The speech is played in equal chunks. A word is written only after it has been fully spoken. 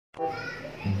Parang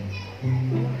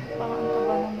ang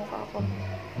taba ng mukha ko.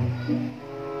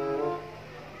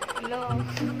 Hello.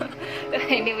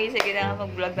 Anyway, sige na nga,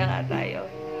 mag-vlog na nga tayo.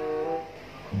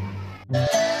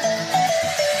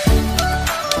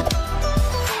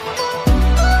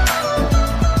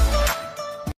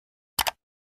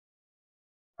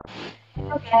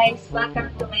 Hello guys!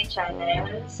 Welcome to my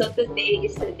channel. So today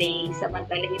is the day,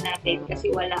 samantalahin natin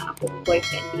kasi wala akong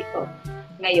boyfriend dito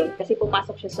ngayon kasi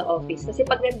pumasok siya sa office. Kasi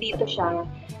pag nandito siya,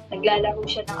 naglalaro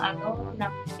siya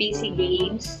ng PC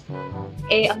games.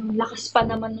 Eh, ang lakas pa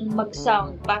naman nun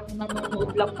mag-sound, parang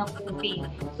nanonood lang ng movie.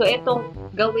 So ito,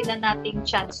 gawin na nating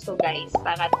chance to guys,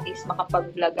 para at least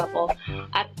makapag-vlog ako.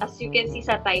 At as you can see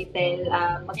sa title,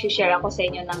 mag-share ako sa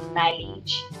inyo ng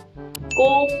knowledge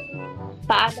kung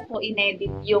paano ko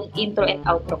inedit yung intro and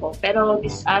outro ko. Pero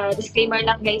disclaimer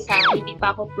lang guys ha, hindi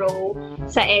pa ako pro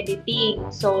sa editing.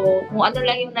 So, kung ano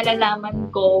lang yung nalalaman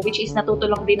ko, which is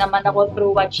natutulong din naman ako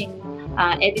through watching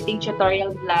editing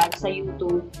tutorial vlog sa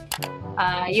YouTube.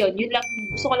 Yun lang,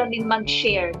 gusto ko lang din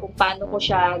mag-share kung paano ko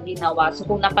siya ginawa. So,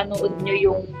 kung napanood nyo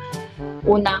yung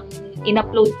unang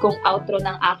in-upload kong outro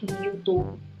ng aking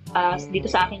YouTube, dito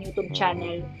sa aking YouTube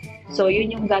channel. So,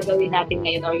 yun yung gagawin natin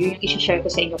ngayon or yun yung isi-share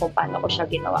ko sa inyo kung paano ko siya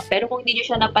ginawa. Pero kung hindi nyo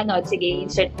siya napanood, sige,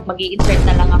 mag-i-insert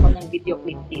na lang ako ng video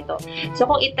clip dito. So,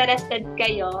 kung interested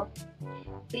kayo,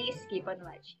 please keep on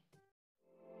watching.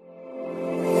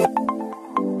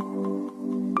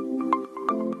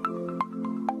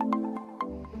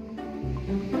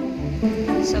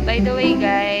 So, by the way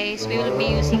guys, we will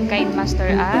be using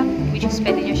Kinemaster app, which is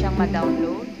pwede nyo siyang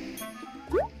ma-download.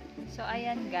 So,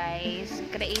 ayan guys,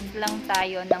 create lang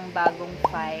tayo ng bagong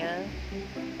file.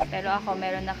 Pero ako,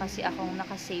 meron na kasi akong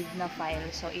nakasave na file.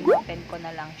 So, in-open ko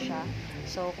na lang siya.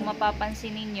 So, kung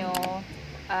mapapansin ninyo,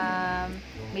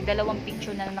 may dalawang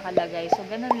picture na nakalagay. So,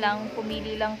 ganun lang,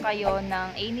 pumili lang kayo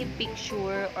ng any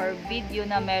picture or video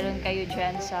na meron kayo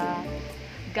dyan sa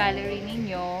gallery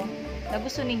ninyo na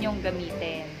gusto ninyong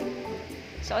gamitin.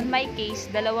 So, on my case,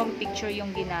 dalawang picture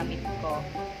yung ginamit ko.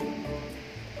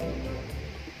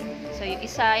 So, yung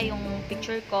isa yung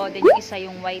picture ko, then yung isa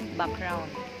yung white background.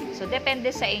 So,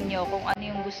 depende sa inyo kung ano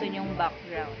yung gusto nyong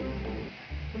background.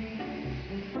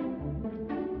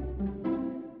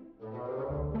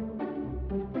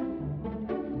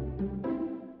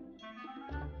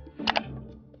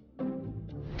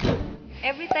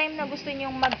 Every time na gusto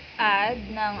nyong mag-add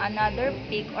ng another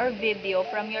pic or video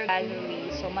from your gallery,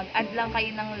 so mag-add lang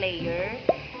kayo ng layer.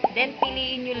 Then,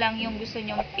 piliin nyo lang yung gusto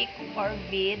nyong pic or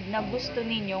vid na gusto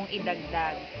ninyong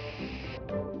idagdag.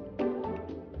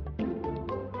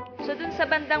 So, dun sa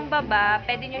bandang baba,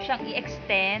 pwede nyo siyang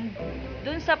i-extend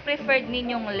dun sa preferred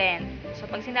ninyong length.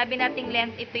 So, pag sinabi nating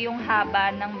length, ito yung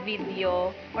haba ng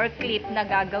video or clip na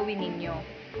gagawin ninyo.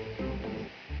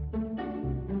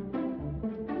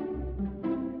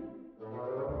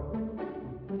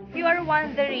 If you are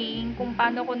wondering kung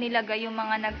paano ko nilagay yung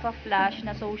mga nagpa-flash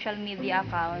na social media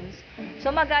accounts,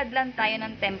 so mag-add lang tayo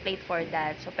ng template for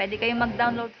that. So, pwede kayong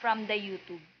mag-download from the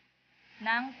YouTube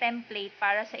ng template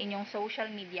para sa inyong social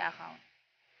media account.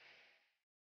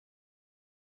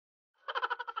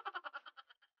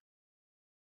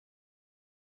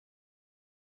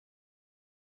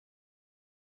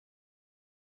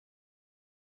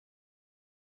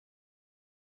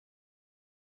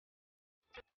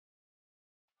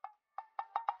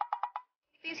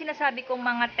 Ito yung sinasabi kong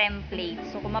mga template.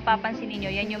 So, kung mapapansin niyo,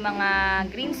 yan yung mga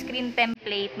green screen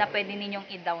template na pwede ninyong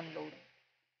i-download.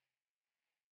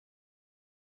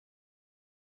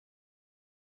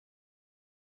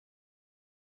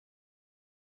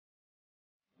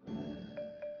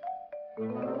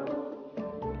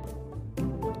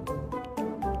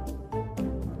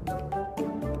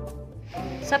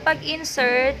 Sa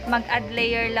pag-insert, mag-add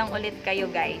layer lang ulit kayo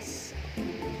guys.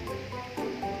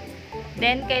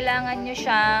 Then, kailangan nyo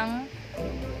siyang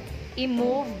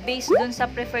i-move based dun sa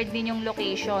preferred ninyong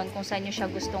location kung saan nyo siya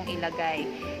gustong ilagay.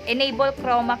 Enable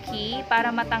chroma key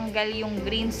para matanggal yung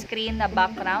green screen na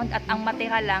background at ang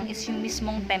matira lang is yung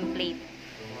mismong template.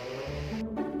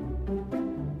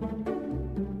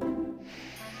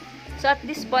 So at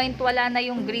this point, wala na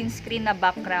yung green screen na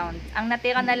background. Ang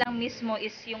natira na lang mismo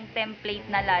is yung template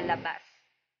na lalabas.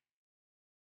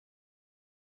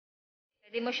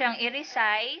 Pwede mo siyang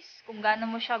i-resize kung gaano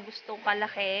mo siya gustong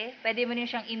kalaki. Pwede mo rin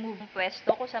siyang i-move ang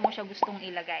pwesto kung saan mo siya gustong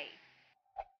ilagay.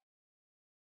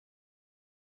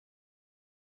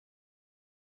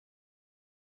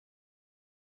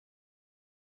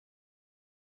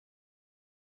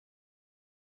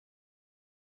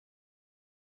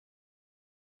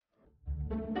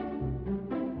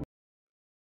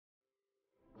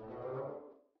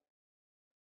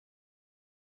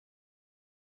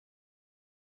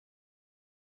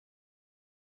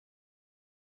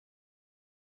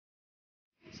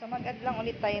 So, mag-add lang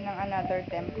ulit tayo ng another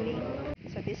template.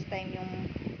 So, this time yung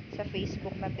sa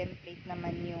Facebook na template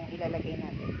naman yung ilalagay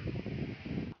natin.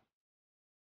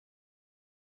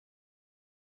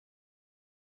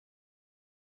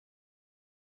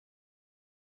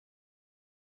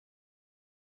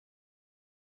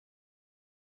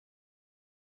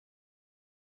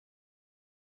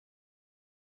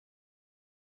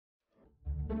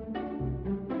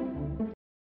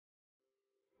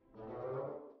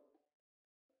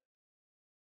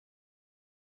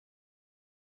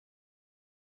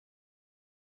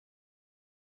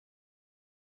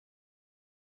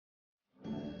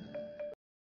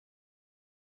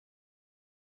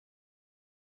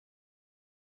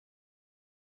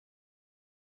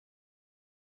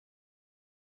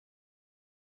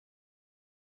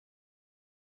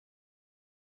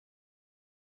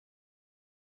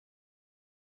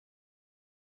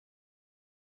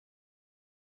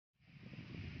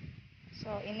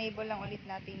 So, enable lang ulit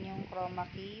natin yung chroma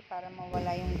key para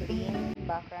mawala yung green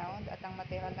background at ang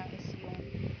matira lang is yung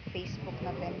Facebook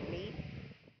na template.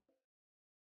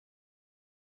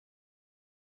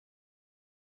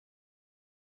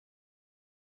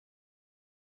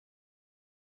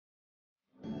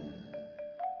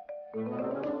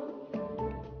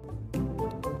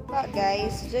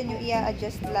 Guys, dyan nyo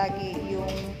i-adjust lagi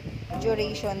yung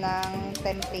duration ng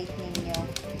template ninyo.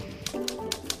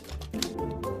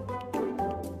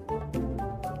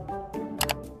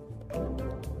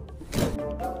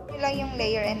 Lang yung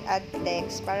layer and add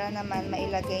text para naman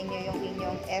mailagay nyo yung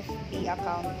inyong FB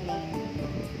account name.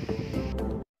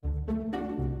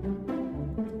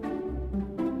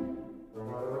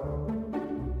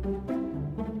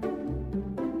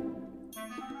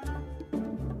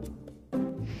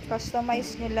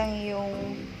 Customize nyo lang yung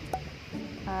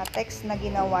text na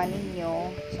ginawa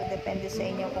ninyo. So, depende sa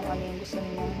inyo kung ano yung gusto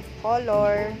ninyong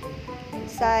color,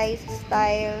 size,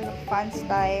 style, font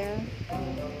style.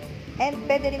 And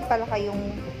pwede rin pala kayong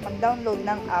mag-download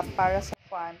ng app para sa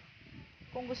font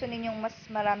kung gusto ninyong mas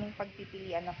maraming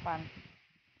pagpipilian na font.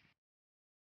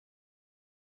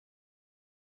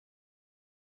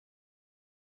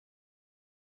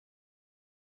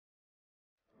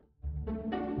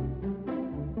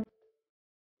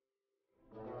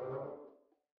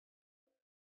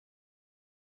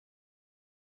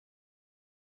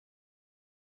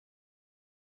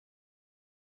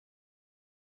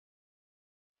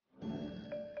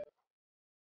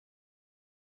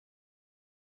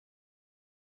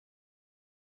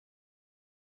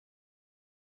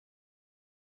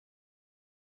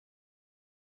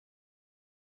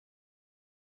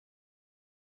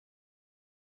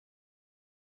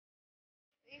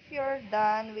 If you're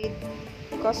done with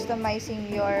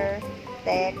customizing your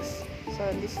text, so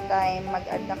this time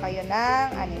mag-add na kayo ng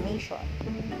animation.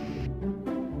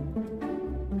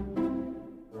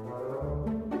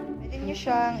 Pwede nyo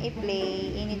siyang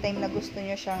i-play anytime na gusto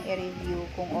nyo siyang i-review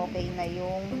kung okay na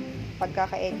yung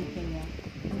pagkaka-edit niyo.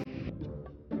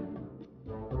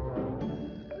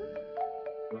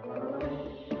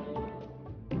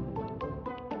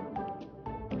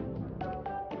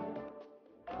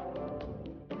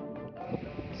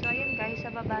 So, ayun guys,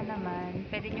 sa baba naman,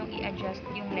 pwede nyo i-adjust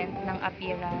yung length ng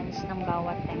appearance ng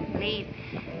bawat template.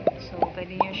 So,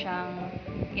 pwede nyo siyang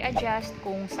i-adjust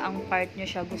kung saang part nyo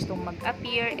siya gustong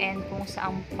mag-appear and kung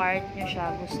saang part nyo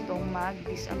siya gustong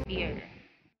mag-disappear.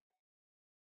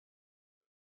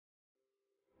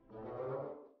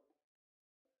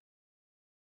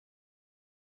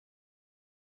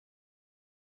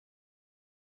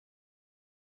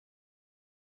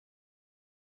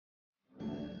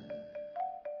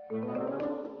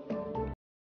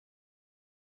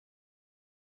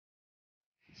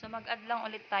 So, mag-add lang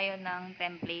ulit tayo ng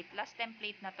template. Last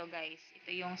template na to guys. Ito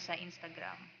yung sa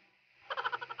Instagram.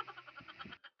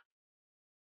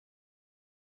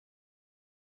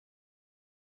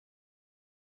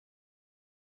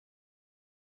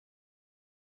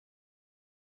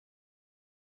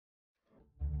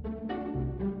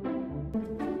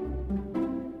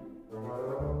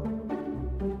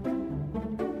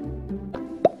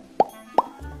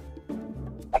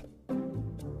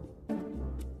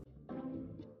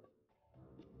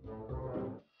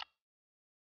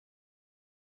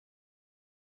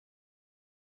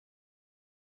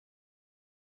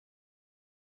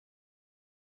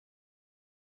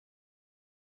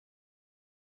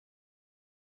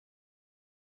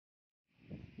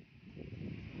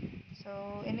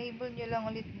 So, enable nyo lang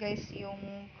ulit guys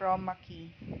yung chroma key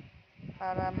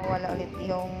para mawala ulit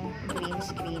yung green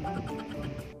screen.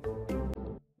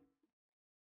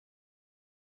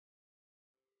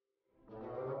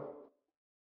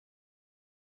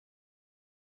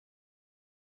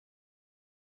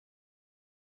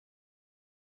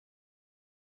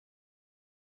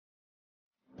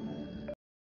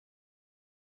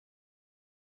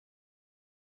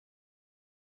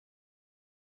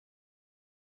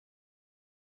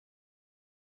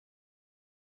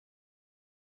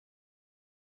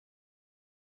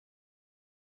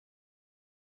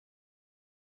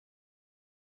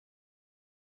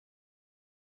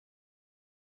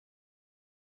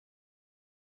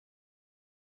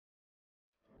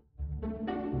 So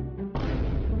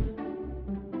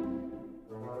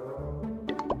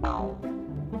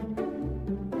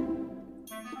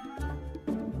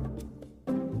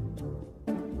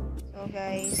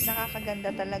guys,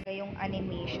 nakakaganda talaga yung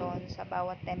animation sa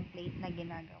bawat template na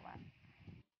ginagawa.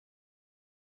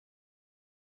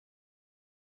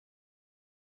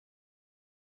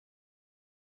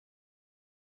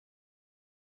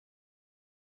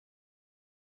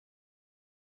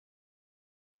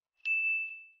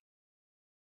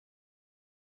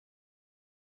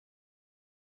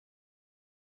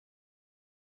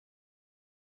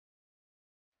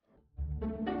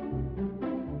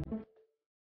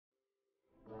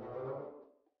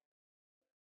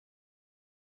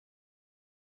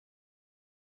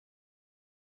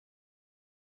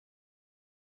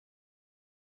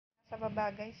 Sa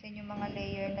baba guys, yun yung mga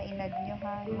layer na inad nyo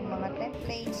ha, yung mga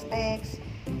templates, text.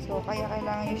 So, kaya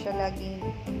kailangan nyo siya laging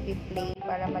i-play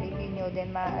para ma-review nyo,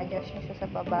 then ma-adjust nyo siya sa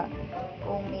baba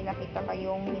kung may nakita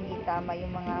kayong hindi tama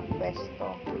yung mga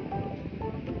pwesto.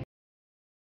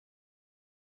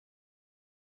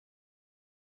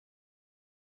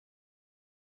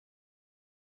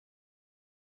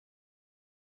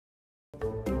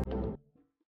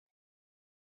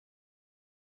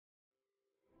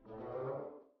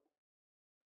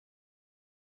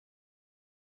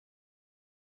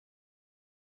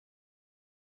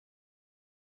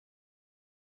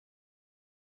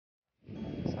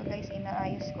 So guys,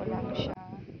 inaayos ko lang siya.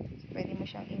 Pwede mo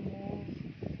siyang i-move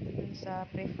dun sa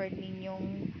preferred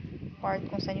ninyong part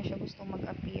kung saan nyo siya gustong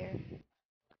mag-appear.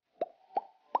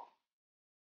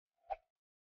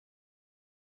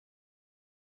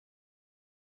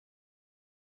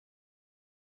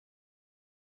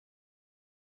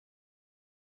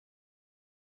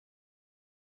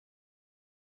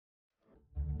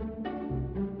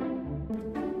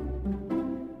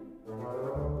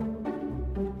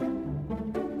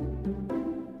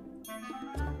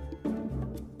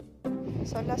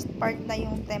 So last part na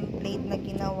yung template na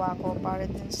ginawa ko para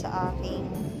dun sa aking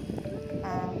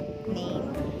uh, name.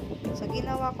 So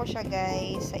ginawa ko siya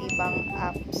guys sa ibang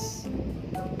apps.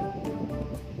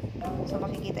 So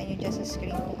makikita nyo dyan sa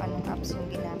screen kung anong apps yung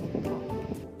ginamit ko.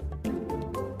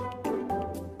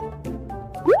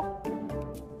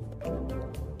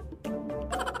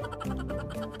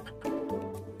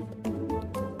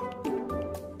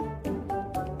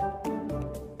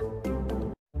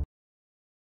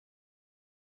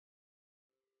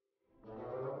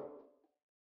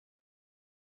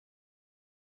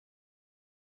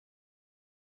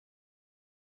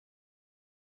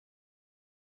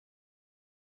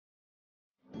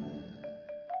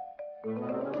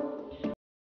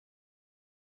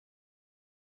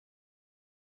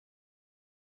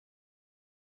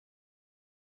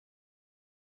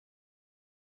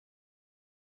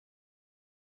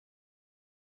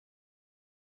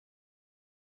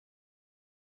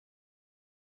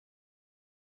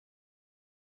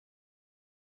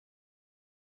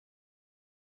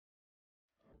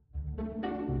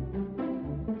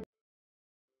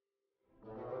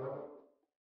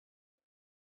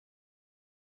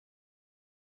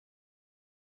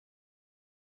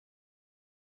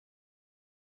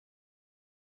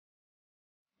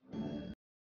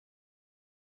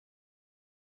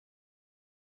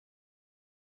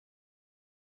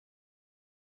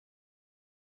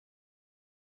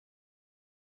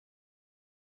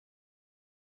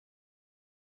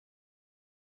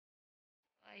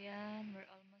 Ayan, we're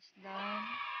almost done.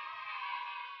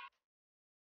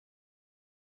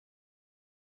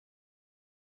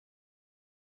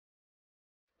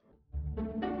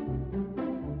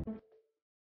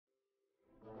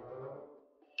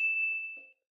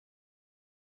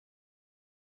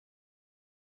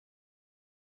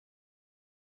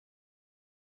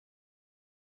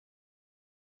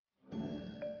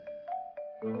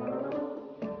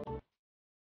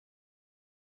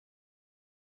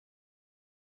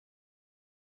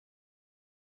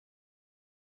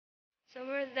 So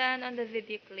we're done on the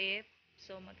video clip.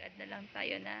 So mag-add na lang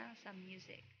tayo ng some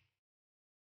music.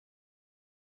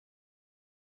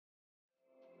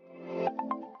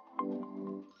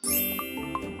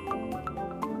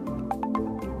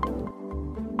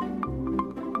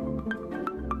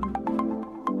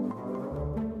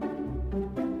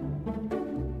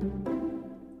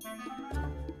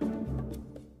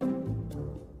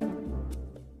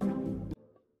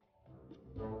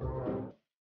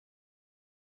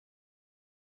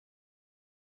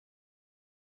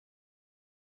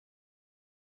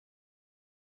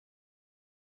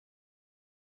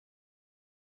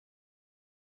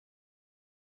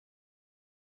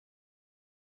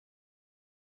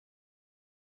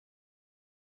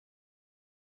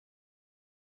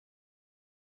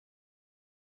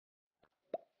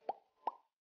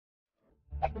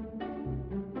 Ayan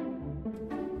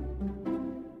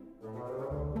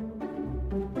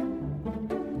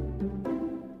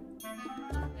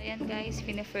guys,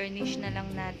 fini-furnish na lang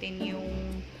natin yung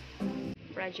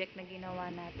project na ginawa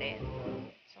natin.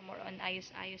 So more on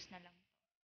ayos-ayos na lang.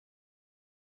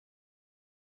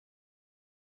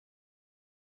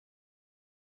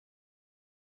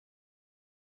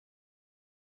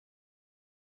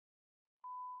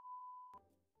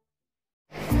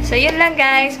 So yun lang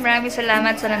guys, maraming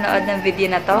salamat sa nanood ng video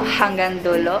na to hanggang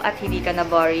dulo at hindi ka na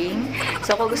boring.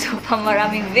 So kung gusto mo pa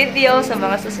maraming video sa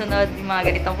mga susunod, yung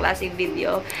mga ganitong klaseng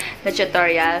video na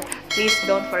tutorial, please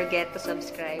don't forget to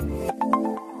subscribe.